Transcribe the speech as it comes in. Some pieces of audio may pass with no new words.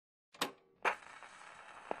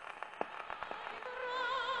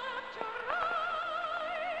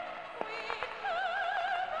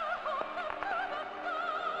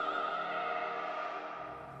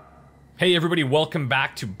Hey everybody, welcome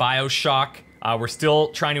back to Bioshock. We're still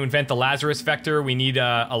trying to invent the Lazarus vector. We need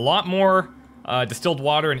a lot more distilled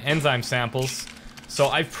water and enzyme samples. So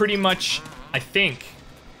I've pretty much, I think,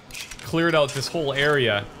 cleared out this whole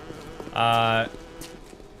area. I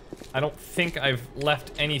don't think I've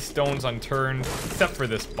left any stones unturned, except for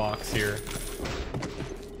this box here.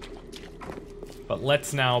 But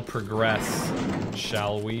let's now progress,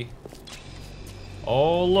 shall we?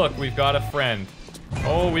 Oh look, we've got a friend.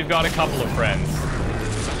 Oh, we've got a couple of friends.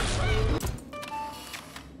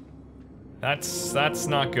 That's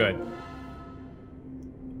not good.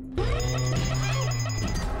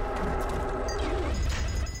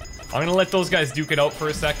 I'm gonna let those guys duke it out for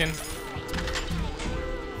a second.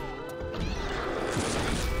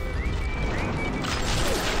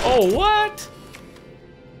 Oh, what?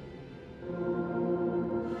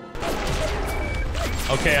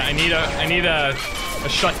 Okay, I need a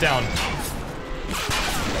shutdown.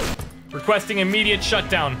 Requesting immediate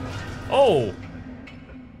shutdown. Oh.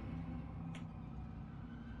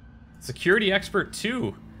 Security expert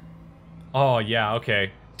 2. Oh, yeah,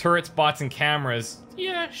 okay. Turrets, bots, and cameras.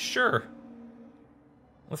 Yeah, sure.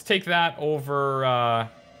 Let's take that over,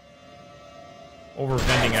 over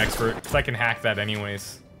vending expert, because I can hack that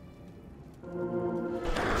anyways.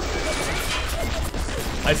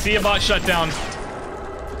 I see a bot shutdown.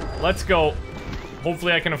 Let's go.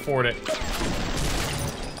 Hopefully I can afford it.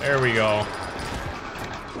 There we go.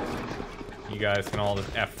 You guys can all just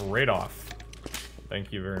F right off.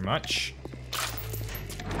 Thank you very much.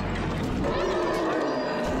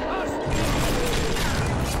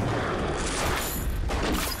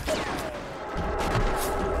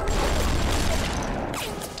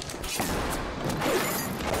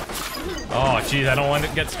 Oh, jeez, I don't want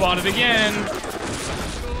to get spotted again.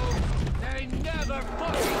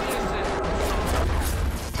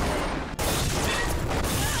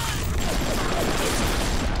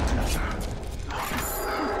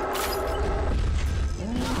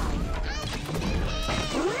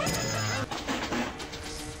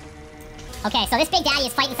 Okay, so this Big Daddy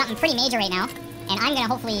is fighting something pretty major right now, and I'm gonna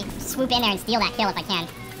hopefully swoop in there and steal that kill if I can.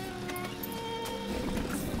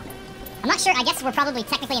 I'm not sure, I guess we're probably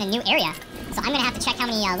technically in a new area, so I'm gonna have to check how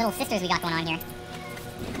many little sisters we got going on here.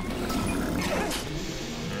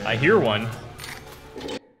 I hear one.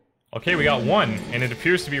 Okay, we got one, and it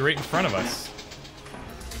appears to be right in front of us.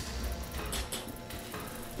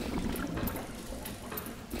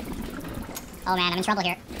 Oh man, I'm in trouble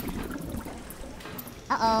here.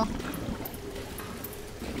 Uh-oh.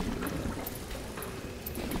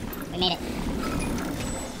 We made it.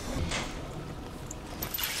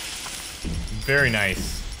 Very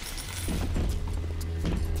nice.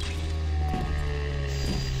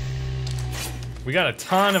 We got a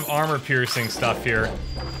ton of armor-piercing stuff here.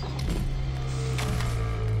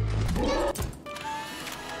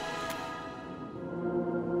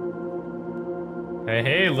 Hey,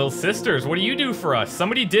 hey, little sisters, what do you do for us?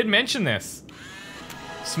 Somebody did mention this.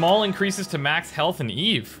 Small increases to max health and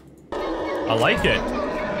Eve. I like it.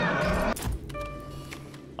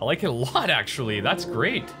 I like it a lot, actually. That's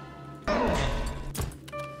great.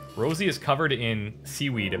 Rosie is covered in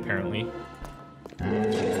seaweed, apparently.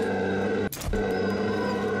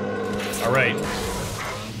 Alright.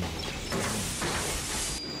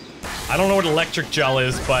 I don't know what electric gel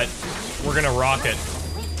is, but we're gonna rock it.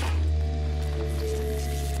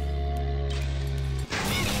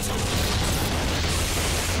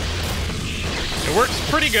 It works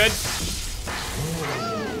pretty good.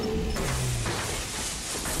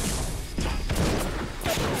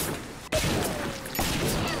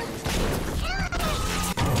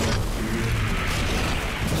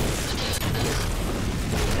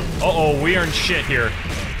 Uh-oh, we are in shit here.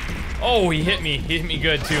 Oh, he hit me. He hit me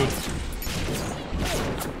good, too.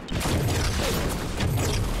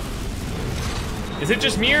 Is it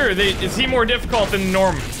just me, or is he more difficult than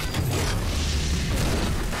Norm?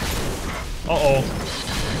 Uh-oh.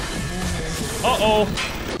 Uh-oh.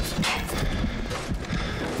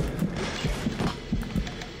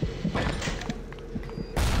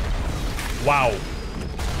 Wow.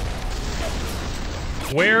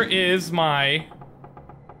 Where is my...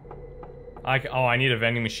 Oh, I need a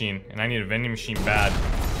vending machine, and I need a vending machine bad.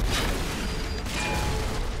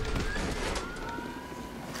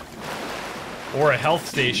 Or a health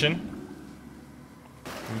station.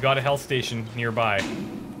 We've got a health station nearby.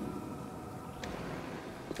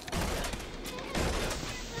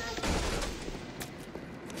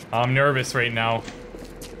 I'm nervous right now.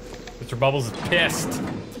 Mr. Bubbles is pissed.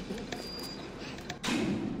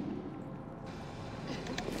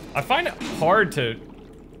 I find it hard to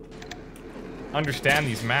understand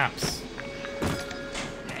these maps.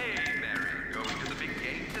 Hey,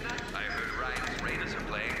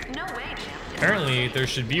 Apparently, there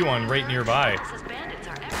should be one right nearby.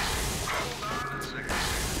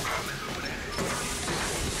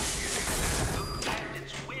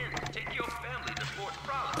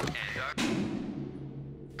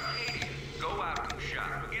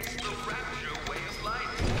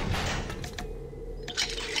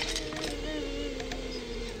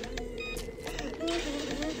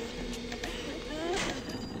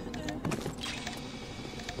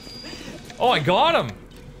 Oh, I got him!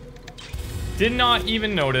 Did not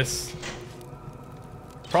even notice.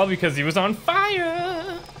 Probably because he was on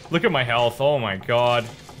fire! Look at my health, oh my god.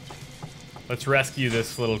 Let's rescue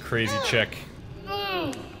this little crazy chick.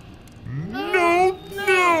 No,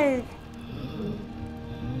 no!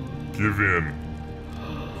 Give in.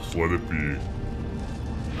 Just let it be.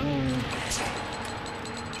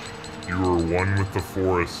 You are one with the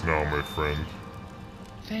forest now, my friend.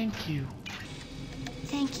 Thank you.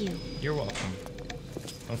 Thank you. You're welcome.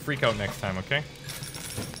 Don't freak out next time, okay?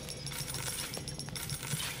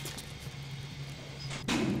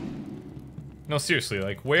 No, seriously,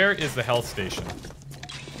 like, where is the health station?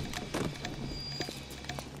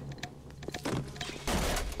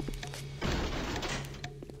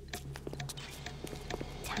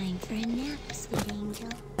 Time for a nap, sweet angel.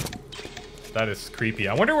 That is creepy.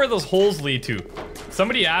 I wonder where those holes lead to.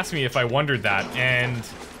 Somebody asked me if I wondered that, and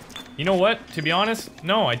you know what? To be honest,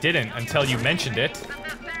 no, I didn't until you mentioned it.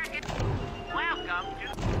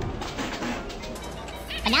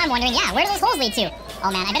 But now I'm wondering, yeah, where do those holes lead to?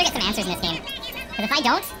 Oh man, I better get some answers in this game. Because if I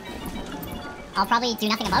don't, I'll probably do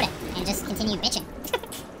nothing about it and just continue bitching.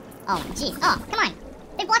 Oh, jeez. Oh, come on.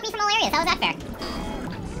 They blocked me from all areas. How is that fair?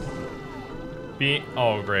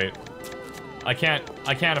 Oh, great. I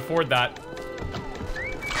can't afford that.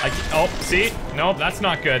 Oh, see? Nope, that's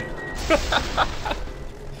not good.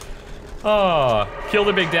 Oh, killed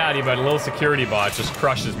a Big Daddy, but a little security bot just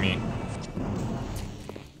crushes me.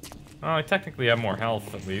 Oh, I technically have more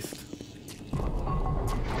health, at least.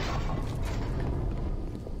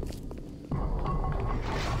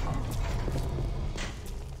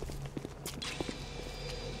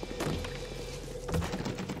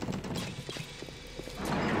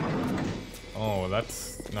 Oh,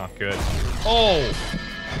 that's not good. Oh!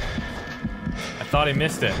 I thought I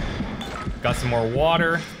missed it. Got some more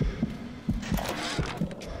water.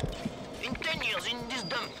 In 10 years in this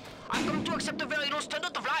dump, I've come to accept a very low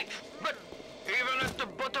standard of life. But even at the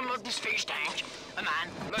bottom of this fish tank, a man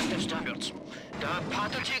must have standards. The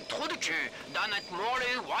pathetic Trudeau down at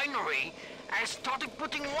Morley Winery has started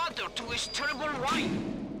putting water to his terrible wine.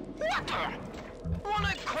 Water! When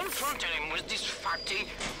I confronted him with this fact,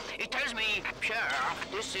 he tells me, Pierre,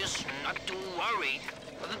 this is not to worry.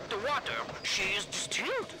 The water, she is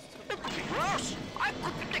distilled. It could be worse. I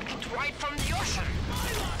could take it right from the ocean.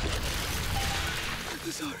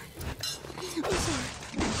 I'm sorry.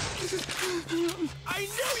 I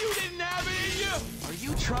knew you didn't have it in you! Are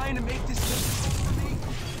you trying to make this difficult for me?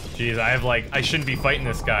 Jeez, I shouldn't be fighting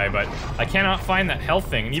this guy, but I cannot find that health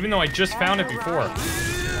thing, and even though I just found it before.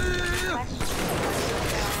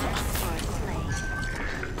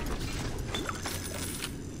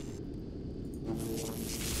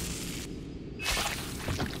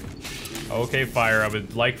 Okay, fire, I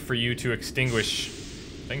would like for you to extinguish.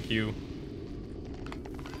 Thank you.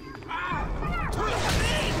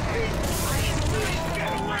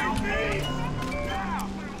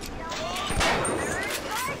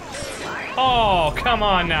 Oh, come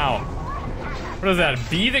on now. What is that, a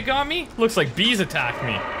bee that got me? Looks like bees attacked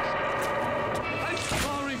me. I'm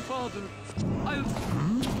sorry, Father.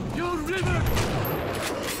 Your river.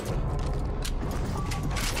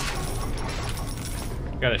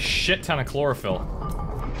 Got a shit ton of chlorophyll.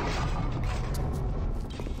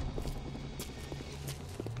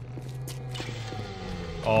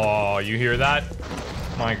 Oh, you hear that?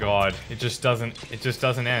 My god, it just doesn't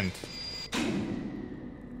end.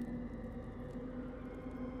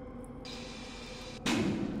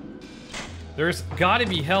 There's gotta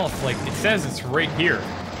be health, like it says it's right here.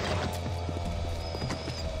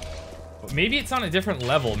 But maybe it's on a different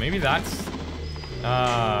level, maybe that's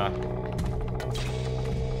The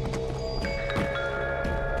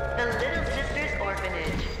Little Sisters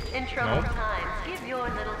Orphanage. In troubled Nope. times, give your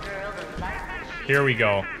little girl the light. Here we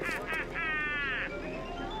go.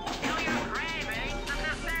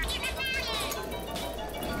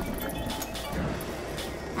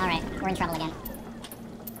 Alright, we're in trouble again.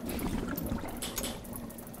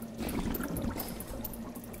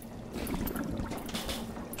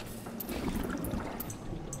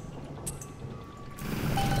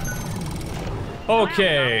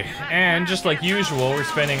 Okay, and just like usual, we're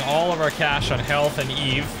spending all of our cash on health and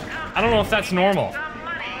Eve. I don't know if that's normal.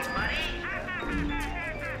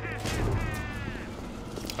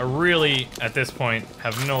 I really, at this point,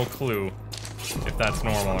 have no clue if that's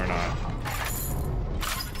normal or not.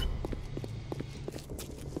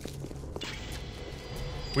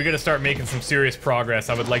 We gotta start making some serious progress.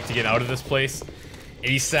 I would like to get out of this place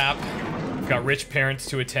ASAP. I've got rich parents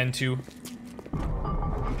to attend to.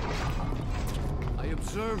 I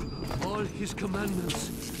observe all his commandments.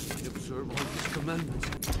 I observe all his commandments.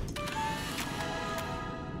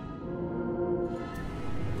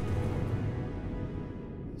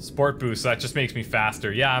 Sport boost, that just makes me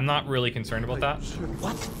faster. Yeah, I'm not really concerned about that.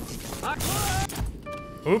 What?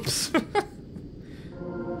 Oops.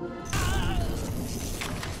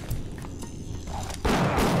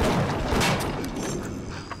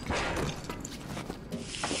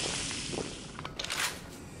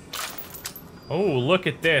 Oh, look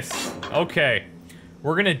at this. Okay.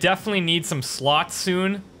 We're gonna definitely need some slots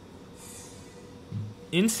soon.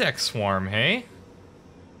 Insect swarm, hey?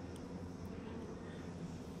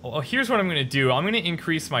 Well, here's what I'm gonna do. I'm gonna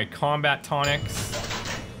increase my combat tonics.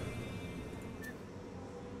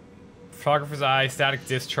 Photographer's eye, static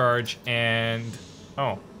discharge, and...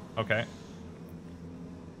 Oh, okay.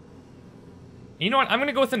 You know what? I'm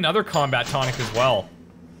gonna go with another combat tonic as well.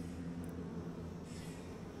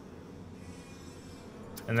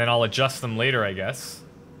 And then I'll adjust them later, I guess.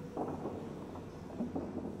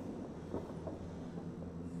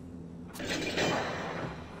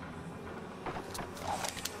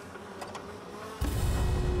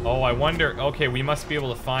 Oh, I wonder... Okay, we must be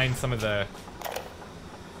able to find some of the...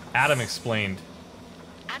 Adam explained.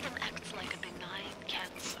 Adam acts like a benign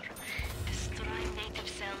cancer, destroying native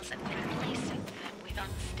cells and replacing them with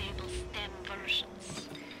unstable stem versions.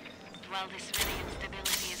 While this very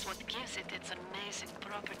instability is what gives it its amazing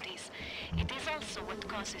properties, it is also what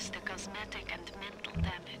causes the cosmetic and mental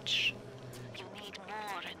damage. You need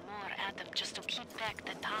more and more Adam just to keep back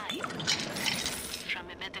the tide. From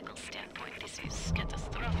a medical standpoint, this is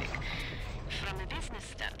catastrophic. From a business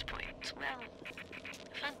standpoint, well,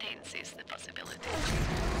 Fontaine sees the possibility.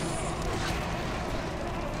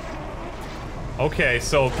 Okay,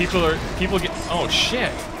 so people get... Oh,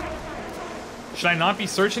 shit. Should I not be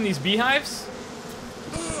searching these beehives?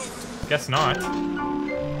 Guess not.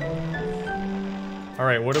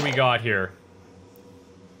 Alright, what do we got here?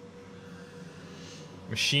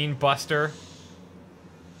 Machine Buster.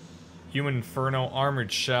 Human Inferno,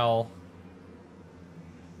 Armored Shell.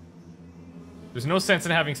 There's no sense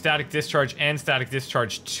in having Static Discharge and Static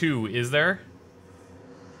Discharge 2, is there?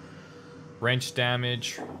 Wrench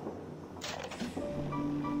damage.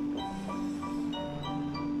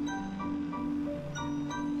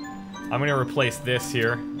 I'm gonna replace this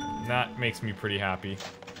here. That makes me pretty happy.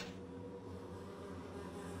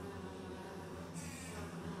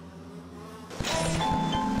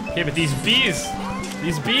 Okay, but these bees,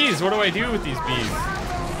 what do I do with these bees?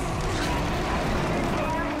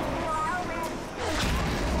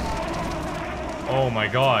 Oh my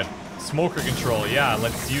god. Smoker control, yeah,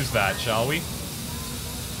 let's use that, shall we?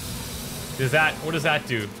 What does that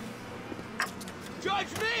do? Judge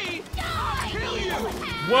me! Kill you!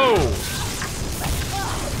 Whoa!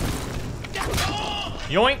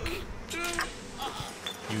 Yoink!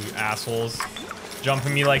 You assholes.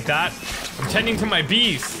 Jumping me like that. I'm tending to my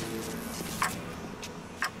bees.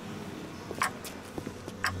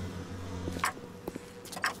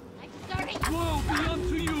 Woe be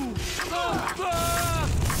unto you!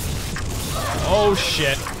 Oh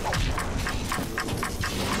shit.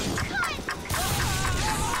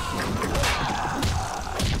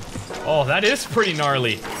 Oh, that is pretty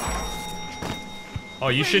gnarly. Oh,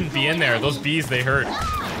 you shouldn't be in there. Those bees, they hurt.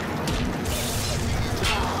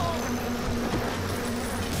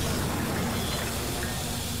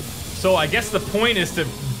 So I guess the point is to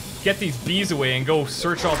get these bees away and go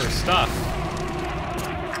search all their stuff.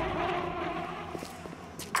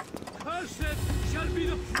 Cursed shall be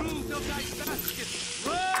the fruit of thy basket.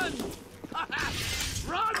 Run!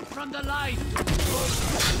 Run from the light!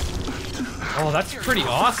 Oh, that's pretty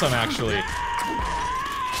awesome, actually.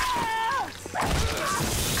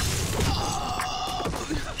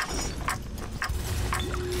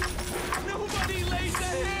 Nobody lays a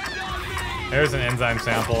hand on me! There's an enzyme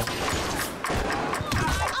sample.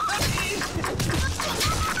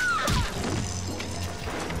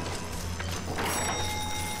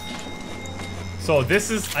 So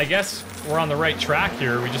this is, I guess, we're on the right track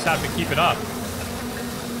here. We just have to keep it up.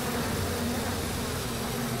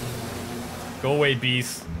 Go away,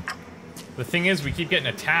 bees. The thing is, we keep getting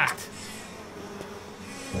attacked.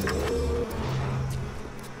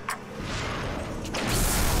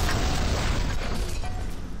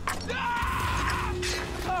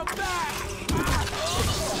 Come back!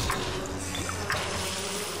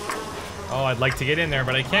 I'd like to get in there,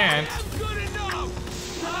 but I can't.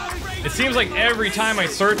 It seems like every time I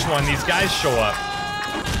search one, these guys show up.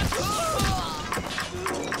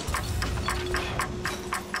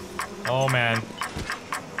 Oh man.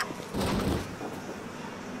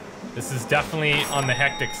 This is definitely on the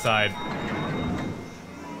hectic side.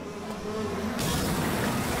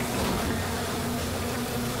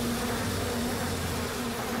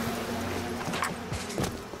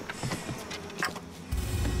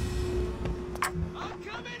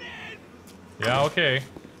 Yeah, okay.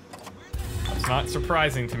 It's not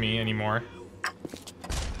surprising to me anymore.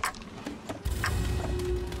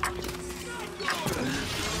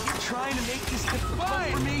 Trying to make this difficult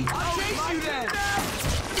for me. I'll chase you then.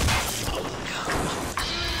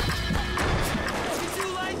 Did you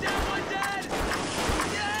lie down one dead?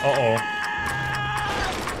 Uh-oh.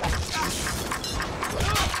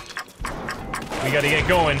 We gotta get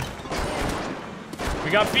going.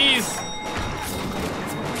 We got bees.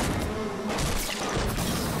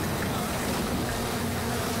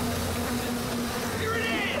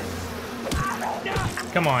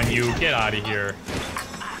 Come on, you. Get out of here.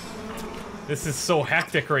 This is so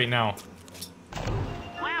hectic right now.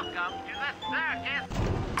 Welcome to the circus.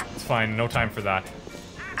 It's fine. No time for that.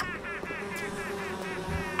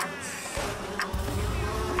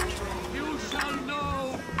 You shall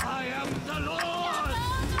know I am the Lord!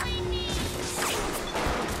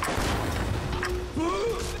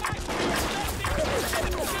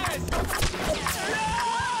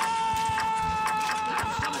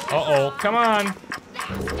 Uh-oh. Come on.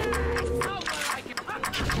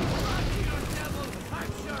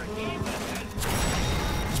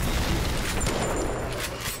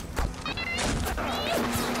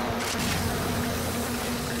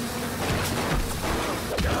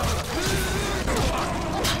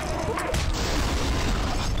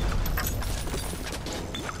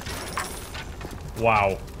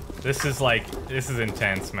 Wow. This is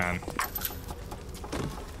intense, man.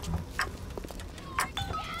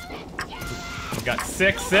 We got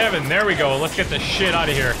 6, 7. There we go. Let's get the shit out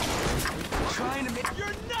of here. Trying to make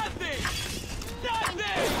you're nothing.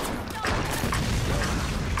 Nothing.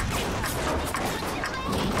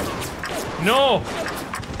 No!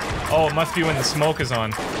 Oh, it must be when the smoke is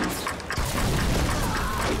on.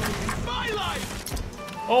 My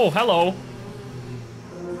life. Oh, hello.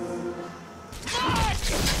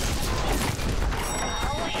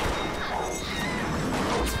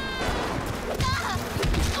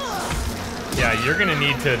 Yeah, you're gonna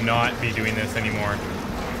need to not be doing this anymore.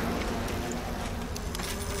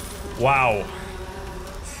 Wow.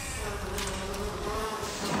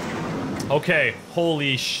 Okay,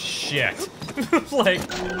 holy shit. Like,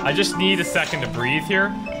 I just need a second to breathe here.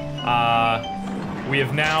 We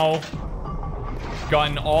have now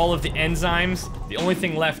gotten all of the enzymes. The only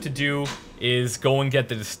thing left to do is go and get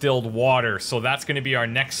the distilled water. So that's gonna be our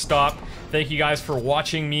next stop. Thank you guys for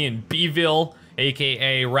watching me in Beeville,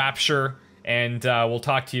 aka Rapture. And we'll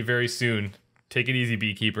talk to you very soon. Take it easy,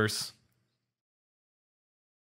 beekeepers.